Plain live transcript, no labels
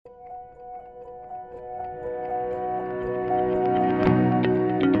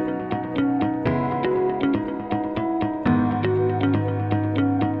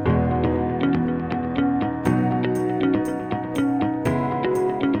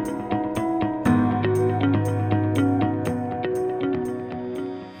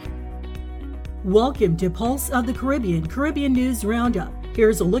Welcome to Pulse of the Caribbean News Roundup.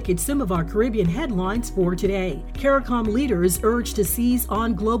 Here's a look at some of our Caribbean headlines for today. CARICOM leaders urge to seize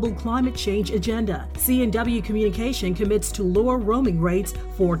on global climate change agenda. C&W Communication commits to lower roaming rates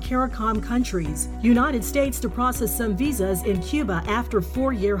for CARICOM countries. United States to process some visas in Cuba after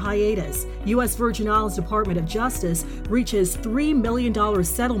 4-year hiatus. U.S. Virgin Islands Department of Justice reaches $3 million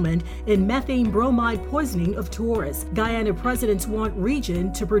settlement in methane bromide poisoning of tourists. Guyana presidents want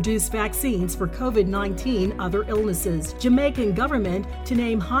region to produce vaccines for COVID-19 other illnesses. Jamaican government to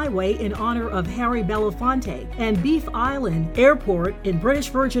name highway in honor of Harry Belafonte, and Beef Island Airport in British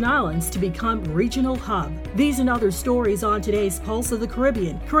Virgin Islands to become regional hub. These and other stories on today's Pulse of the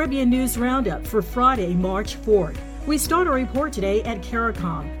Caribbean News Roundup for Friday, March 4th. We start our report today at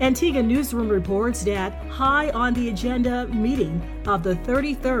CARICOM. Antigua Newsroom reports that high on the agenda meeting of the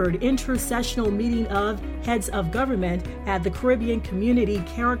 33rd Intersessional Meeting of Heads of Government at the Caribbean Community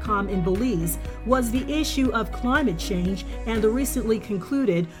CARICOM in Belize was the issue of climate change and the recently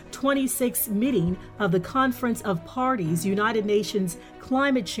concluded 26th meeting of the Conference of Parties United Nations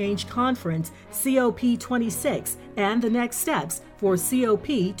Climate Change Conference COP26 and the next steps for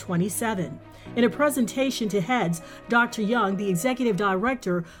COP27. In a presentation to heads, Dr. Young, the executive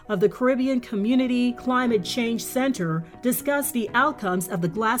director of the Caribbean Community Climate Change Center, discussed the outcomes of the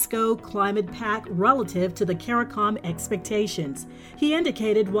Glasgow Climate Pact relative to the CARICOM expectations. He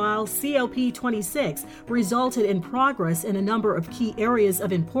indicated while COP26 resulted in progress in a number of key areas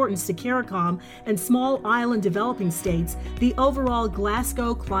of importance to CARICOM and small island developing states, the overall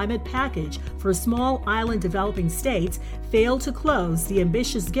Glasgow Climate Package for small island developing states failed to close the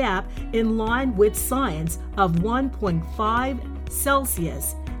ambitious gap in line with science of 1.5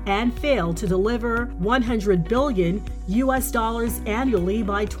 Celsius and failed to deliver $100 billion annually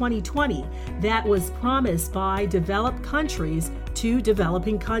by 2020 that was promised by developed countries to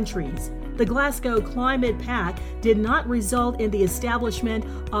developing countries. The Glasgow Climate Pact did not result in the establishment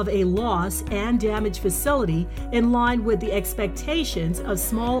of a loss and damage facility in line with the expectations of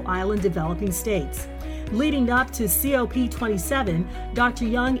small island developing states. Leading up to COP27, Dr.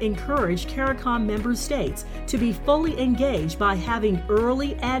 Young encouraged CARICOM member states to be fully engaged by having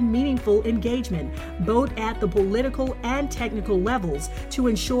early and meaningful engagement, both at the political and technical levels, to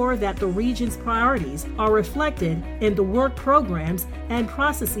ensure that the region's priorities are reflected in the work programs and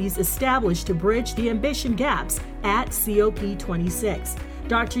processes established to bridge the ambition gaps at COP26.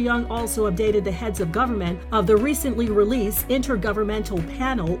 Dr. Young also updated the heads of government of the recently released Intergovernmental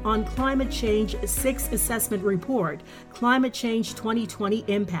Panel on Climate Change 6th Assessment Report, Climate Change 2020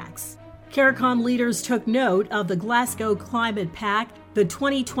 Impacts. CARICOM leaders took note of the Glasgow Climate Pact, the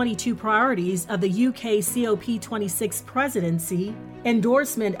 2022 priorities of the UK COP26 presidency,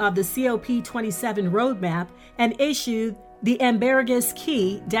 endorsement of the COP27 roadmap, and issued the Ambergris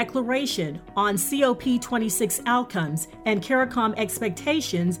Key Declaration on COP26 outcomes and CARICOM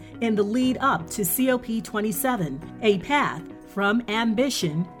expectations in the lead up to COP27, a path from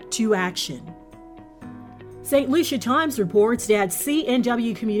ambition to action. St. Lucia Times reports that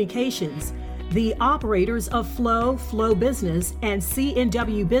C&W Communications, the operators of Flow Business, and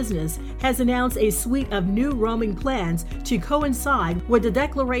C&W Business has announced a suite of new roaming plans to coincide with the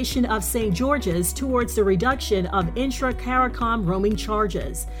declaration of St. George's towards the reduction of intra-CARICOM roaming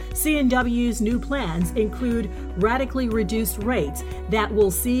charges. C&W's new plans include radically reduced rates that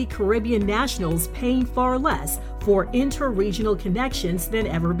will see Caribbean nationals paying far less for inter-regional connections than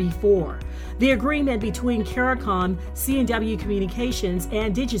ever before. The agreement between CARICOM, C&W Communications,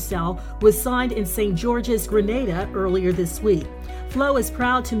 and Digicel was signed in St. George's, Grenada earlier this week. Flow is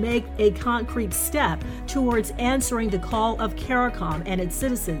proud to make a concrete step towards answering the call of CARICOM and its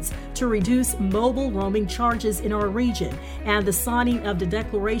citizens to reduce mobile roaming charges in our region, and the signing of the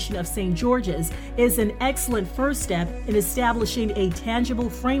Declaration of St. George's is an excellent first step in establishing a tangible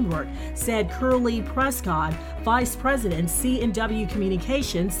framework, said Curly Prescott, Vice President, C&W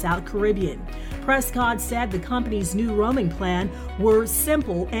Communications, South Caribbean. Prescott said the company's new roaming plan were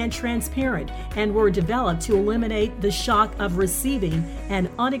simple and transparent and were developed to eliminate the shock of receiving an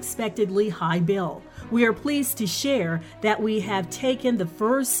unexpectedly high bill. We are pleased to share that we have taken the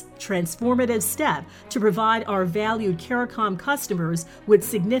first transformative step to provide our valued CARICOM customers with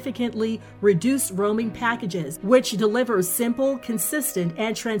significantly reduced roaming packages, which deliver simple, consistent,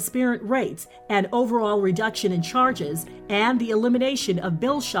 and transparent rates, an overall reduction in charges, and the elimination of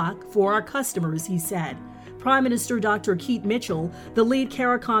bill shock for our customers, he said. Prime Minister Dr. Keith Mitchell, the lead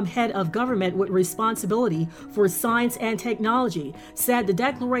CARICOM head of government with responsibility for science and technology, said the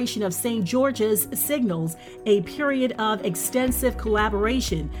Declaration of St. George's signals a period of extensive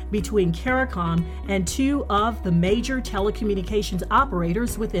collaboration between CARICOM and two of the major telecommunications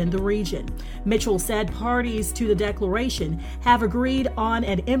operators within the region. Mitchell said parties to the declaration have agreed on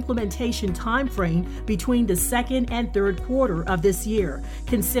an implementation timeframe between the second and third quarter of this year,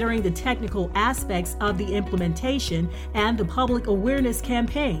 considering the technical aspects of the implementation and the public awareness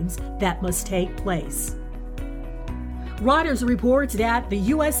campaigns that must take place. Reuters reports that the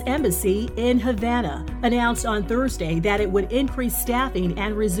U.S. Embassy in Havana announced on Thursday that it would increase staffing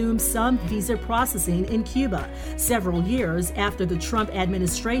and resume some visa processing in Cuba, several years after the Trump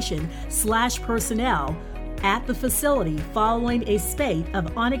administration slashed personnel at the facility following a spate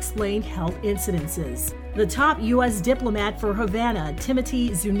of unexplained health incidences. The top U.S. diplomat for Havana,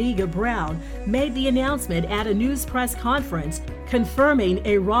 Timothy Zuniga Brown, made the announcement at a news press conference, confirming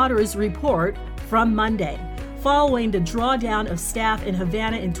a Reuters report from Monday. Following the drawdown of staff in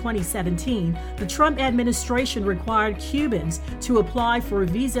Havana in 2017, the Trump administration required Cubans to apply for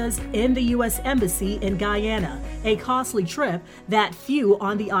visas in the U.S. Embassy in Guyana, a costly trip that few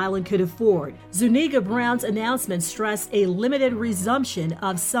on the island could afford. Zuniga Brown's announcement stressed a limited resumption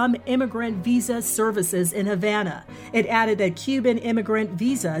of some immigrant visa services in Havana. It added that Cuban immigrant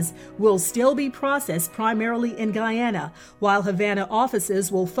visas will still be processed primarily in Guyana, while Havana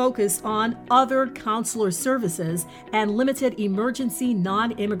offices will focus on other consular services and limited emergency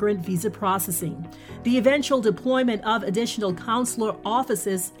non-immigrant visa processing. The eventual deployment of additional consular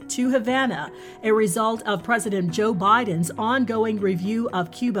offices to Havana, a result of President Joe Biden's ongoing review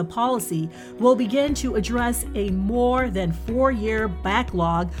of Cuba policy, will begin to address a more than 4-year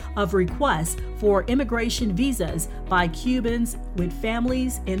backlog of requests for immigration visas by Cubans with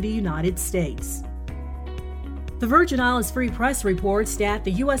families in the United States. The Virgin Islands Free Press reports that the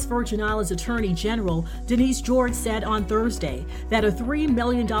U.S. Virgin Islands Attorney General Denise George said on Thursday that a $3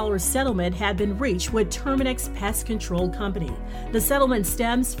 million settlement had been reached with Terminix Pest Control Company. The settlement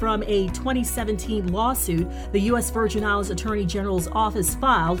stems from a 2017 lawsuit the U.S. Virgin Islands Attorney General's office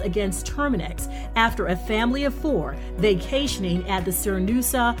filed against Terminix after a family of 4 vacationing at the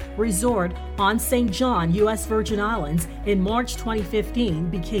Cernusá Resort on St. John, U.S. Virgin Islands in March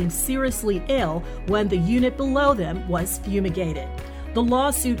 2015 became seriously ill when the unit below them was fumigated. The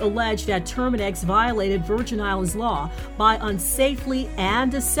lawsuit alleged that Terminix violated Virgin Islands law by unsafely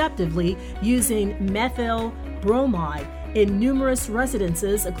and deceptively using methyl bromide in numerous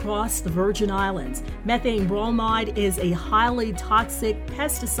residences across the Virgin Islands. Methane bromide is a highly toxic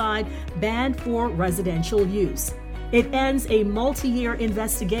pesticide banned for residential use. It ends a multi-year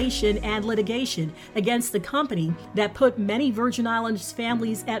investigation and litigation against the company that put many Virgin Islands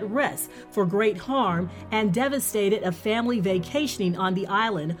families at risk for great harm and devastated a family vacationing on the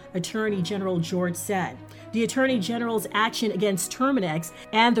island, Attorney General George said. The Attorney General's action against Terminix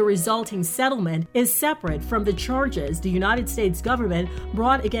and the resulting settlement is separate from the charges the United States government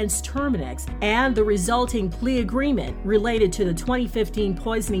brought against Terminix and the resulting plea agreement related to the 2015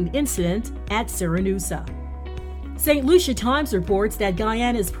 poisoning incident at Cernusá. St. Lucia Times reports that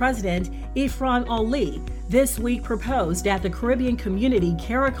Guyana's President Ephraim Ali this week proposed that the Caribbean community,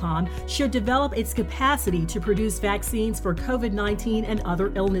 CARICOM, should develop its capacity to produce vaccines for COVID-19 and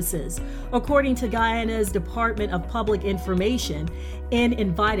other illnesses. According to Guyana's Department of Public Information, in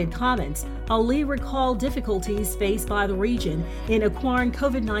invited comments, Ali recalled difficulties faced by the region in acquiring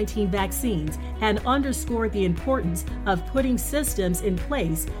COVID-19 vaccines and underscored the importance of putting systems in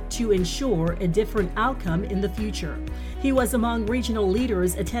place to ensure a different outcome in the future. He was among regional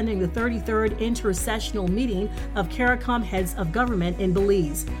leaders attending the 33rd Intersessional Meeting of CARICOM Heads of Government in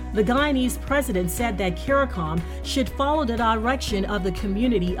Belize. The Guyanese president said that CARICOM should follow the direction of the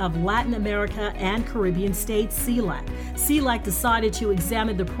Community of Latin America and Caribbean States, CELAC. CELAC decided to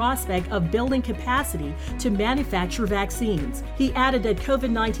examine the prospect of building capacity to manufacture vaccines. He added that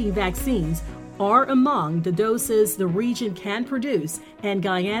COVID-19 vaccines are among the doses the region can produce, and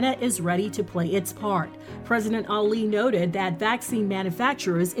Guyana is ready to play its part. President Ali noted that vaccine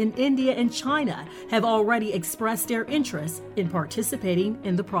manufacturers in India and China have already expressed their interest in participating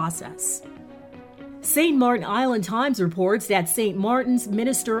in the process. St. Martin Island Times reports that St. Martin's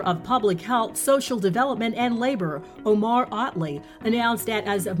Minister of Public Health, Social Development and Labor, Omar Otley, announced that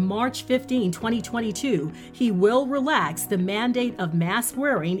as of March 15, 2022, he will relax the mandate of mask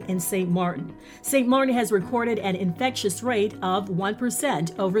wearing in St. Martin. St. Martin has recorded an infectious rate of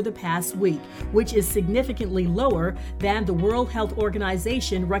 1% over the past week, which is significantly lower than the World Health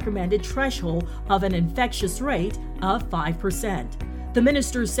Organization recommended threshold of an infectious rate of 5%. The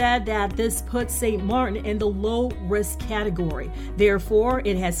minister said that this puts St. Martin in the low-risk category. Therefore,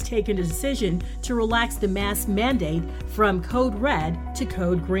 it has taken a decision to relax the mask mandate from Code Red to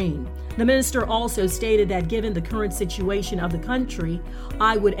Code Green. The minister also stated that given the current situation of the country,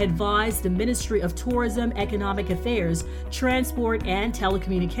 I would advise the Ministry of Tourism, Economic Affairs, Transport, and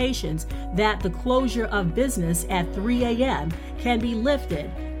Telecommunications that the closure of business at 3 a.m. can be lifted.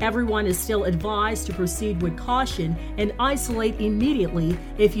 Everyone is still advised to proceed with caution and isolate immediately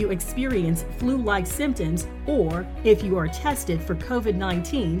if you experience flu-like symptoms or if you are tested for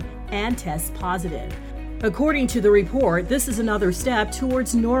COVID-19 and test positive. According to the report, this is another step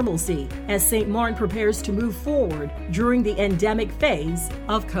towards normalcy as St. Martin prepares to move forward during the endemic phase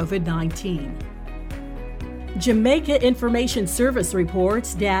of COVID-19. Jamaica Information Service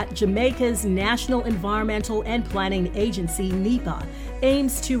reports that Jamaica's National Environmental and Planning Agency, NEPA,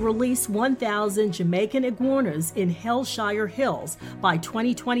 aims to release 1,000 Jamaican iguanas in Hellshire Hills by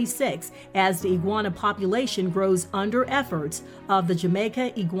 2026 as the iguana population grows under efforts of the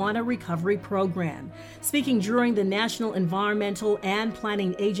Jamaica Iguana Recovery Program. Speaking during the National Environmental and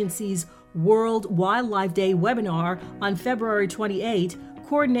Planning Agency's World Wildlife Day webinar on February 28,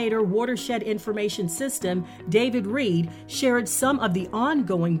 Coordinator Watershed Information System David Reed shared some of the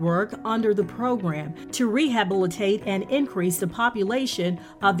ongoing work under the program to rehabilitate and increase the population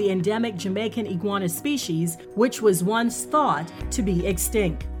of the endemic Jamaican iguana species, which was once thought to be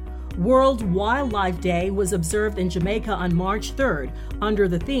extinct. World Wildlife Day was observed in Jamaica on March 3rd under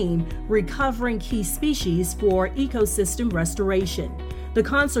the theme Recovering Key Species for Ecosystem Restoration. The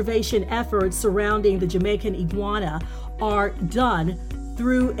conservation efforts surrounding the Jamaican iguana are done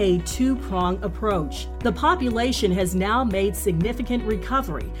through a two-pronged approach. The population has now made significant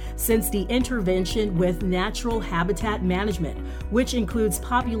recovery since the intervention with natural habitat management, which includes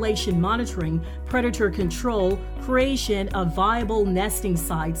population monitoring, predator control, creation of viable nesting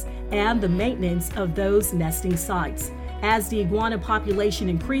sites, and the maintenance of those nesting sites. As the iguana population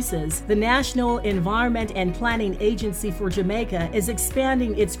increases, the National Environment and Planning Agency for Jamaica is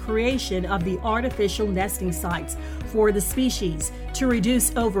expanding its creation of the artificial nesting sites for the species to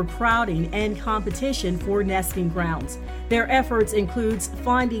reduce overcrowding and competition for nesting grounds. Their efforts includes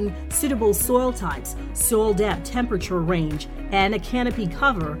finding suitable soil types, soil depth, temperature range, and a canopy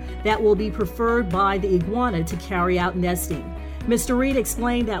cover that will be preferred by the iguana to carry out nesting. Mr. Reed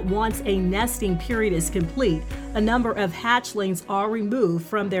explained that once a nesting period is complete, a number of hatchlings are removed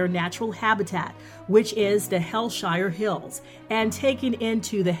from their natural habitat, which is the Hellshire Hills, and taken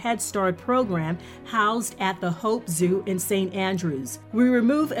into the Head Start program housed at the Hope Zoo in St. Andrews. We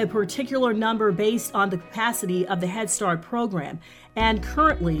remove a particular number based on the capacity of the Head Start program, and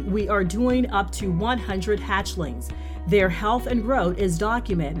currently we are doing up to 100 hatchlings. Their health and growth is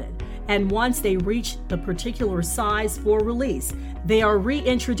documented, and once they reach the particular size for release, they are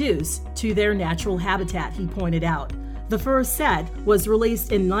reintroduced to their natural habitat, he pointed out. The first set was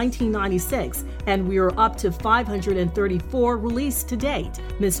released in 1996, and we are up to 534 released to date,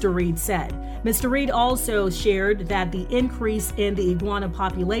 Mr. Reed said. Mr. Reed also shared that the increase in the iguana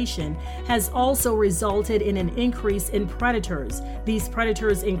population has also resulted in an increase in predators. These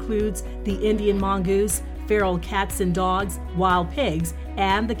predators include the Indian mongoose, feral cats and dogs, wild pigs,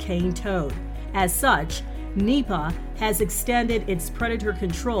 and the cane toad. As such, NEPA has extended its predator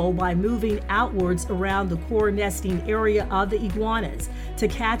control by moving outwards around the core nesting area of the iguanas to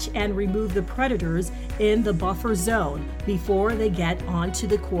catch and remove the predators in the buffer zone before they get onto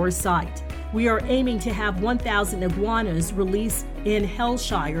the core site. We are aiming to have 1,000 iguanas released in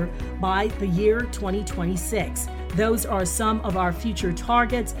Hellshire by the year 2026. Those are some of our future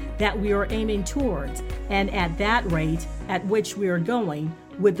targets that we are aiming towards, and at that rate at which we are going,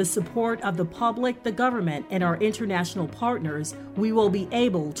 with the support of the public, the government, and our international partners, we will be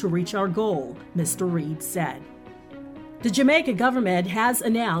able to reach our goal, Mr. Reed said. The Jamaica government has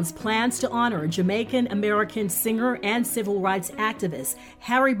announced plans to honor Jamaican-American singer and civil rights activist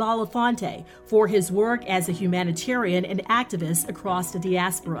Harry Belafonte for his work as a humanitarian and activist across the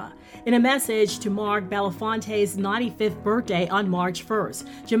diaspora. In a message to mark Belafonte's 95th birthday on March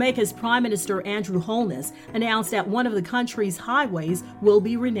 1st, Jamaica's Prime Minister Andrew Holness announced that one of the country's highways will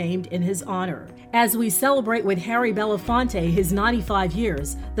be renamed in his honor. As we celebrate with Harry Belafonte his 95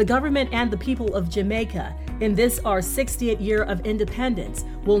 years, the government and the people of Jamaica In this, our 60th year of independence,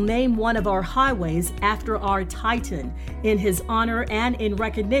 we'll name one of our highways after our Titan in his honor and in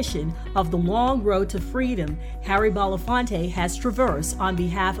recognition of the long road to freedom Harry Belafonte has traversed on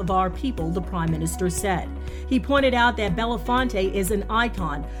behalf of our people, the Prime Minister said. He pointed out that Belafonte is an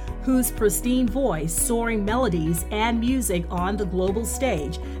icon whose pristine voice, soaring melodies, and music on the global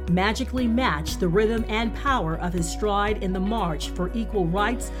stage magically match the rhythm and power of his stride in the march for equal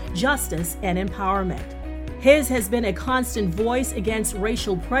rights, justice, and empowerment. His has been a constant voice against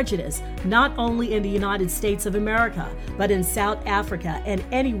racial prejudice, not only in the United States of America, but in South Africa and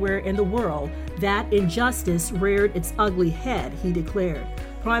anywhere in the world that injustice reared its ugly head, he declared.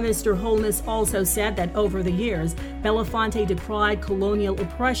 Prime Minister Holness also said that over the years, Belafonte decried colonial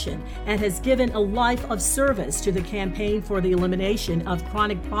oppression and has given a life of service to the campaign for the elimination of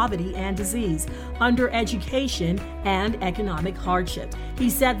chronic poverty and disease, undereducation, and economic hardship. He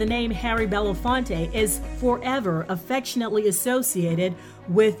said the name Harry Belafonte is forever affectionately associated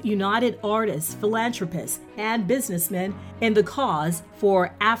with United artists, philanthropists, and businessmen in the cause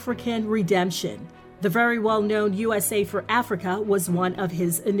for African redemption. The very well-known USA for Africa was one of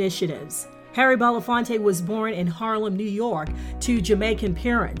his initiatives. Harry Belafonte was born in Harlem, New York, to Jamaican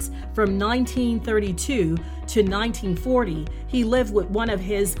parents. From 1932 to 1940, he lived with one of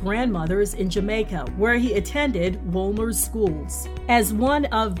his grandmothers in Jamaica, where he attended Wolmer's schools. As one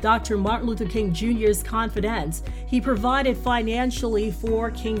of Dr. Martin Luther King Jr.'s confidants, he provided financially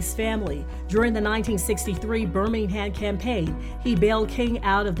for King's family. During the 1963 Birmingham campaign, he bailed King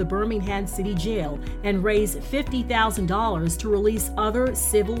out of the Birmingham City Jail and raised $50,000 to release other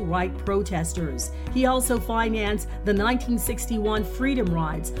civil rights protesters. He also financed the 1961 Freedom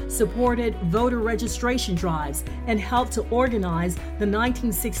Rides, supported voter registration drives, and helped to organize the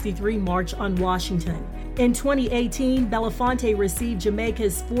 1963 March on Washington. In 2018, Belafonte received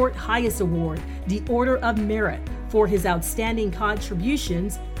Jamaica's fourth highest award, the Order of Merit, for his outstanding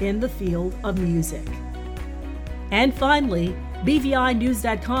contributions in the field of music. And finally,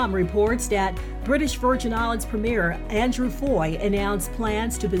 BVInews.com reports that British Virgin Islands Premier Andrew Foy announced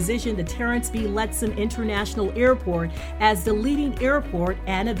plans to position the Terence B. Lettsome International Airport as the leading airport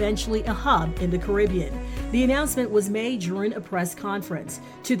and eventually a hub in the Caribbean. The announcement was made during a press conference.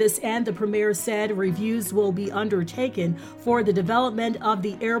 To this end, the Premier said reviews will be undertaken for the development of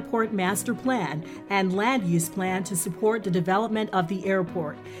the airport master plan and land use plan to support the development of the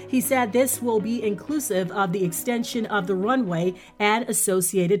airport. He said this will be inclusive of the extension of the runway and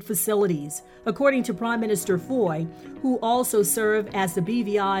associated facilities. According to Prime Minister Foy, who also served as the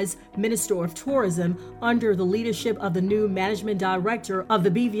BVI's Minister of Tourism under the leadership of the new Managing Director of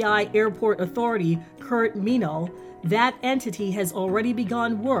the BVI Airport Authority, Kurt Mino, that entity has already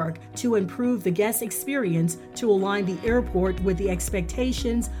begun work to improve the guest experience to align the airport with the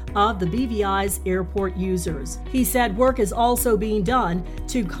expectations of the BVI's airport users. He said work is also being done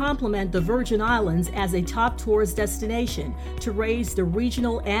to complement the Virgin Islands as a top tourist destination, to raise the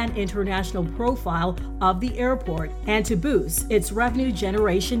regional and international profile of the airport, and to boost its revenue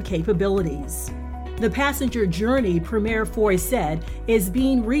generation capabilities. The passenger journey, Premier Foy said, is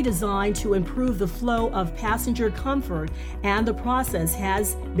being redesigned to improve the flow of passenger comfort, and the process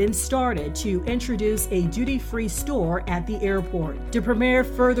has been started to introduce a duty-free store at the airport. The Premier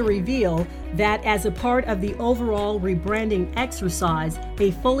further revealed that as a part of the overall rebranding exercise, a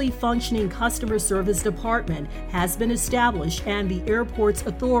fully functioning customer service department has been established, and the airport's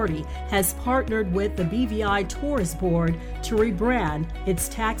authority has partnered with the BVI Tourist Board to rebrand its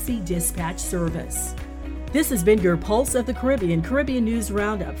taxi dispatch service. This has been your Pulse of the Caribbean News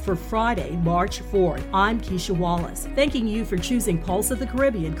Roundup for Friday, March 4th. I'm Keisha Wallace, thanking you for choosing Pulse of the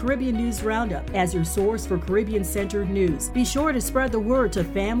Caribbean News Roundup as your source for Caribbean-centered news. Be sure to spread the word to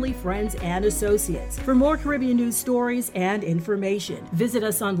family, friends, and associates. For more Caribbean news stories and information, visit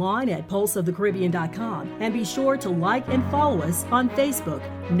us online at pulseofthecaribbean.com and be sure to like and follow us on Facebook,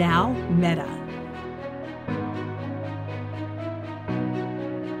 now Meta.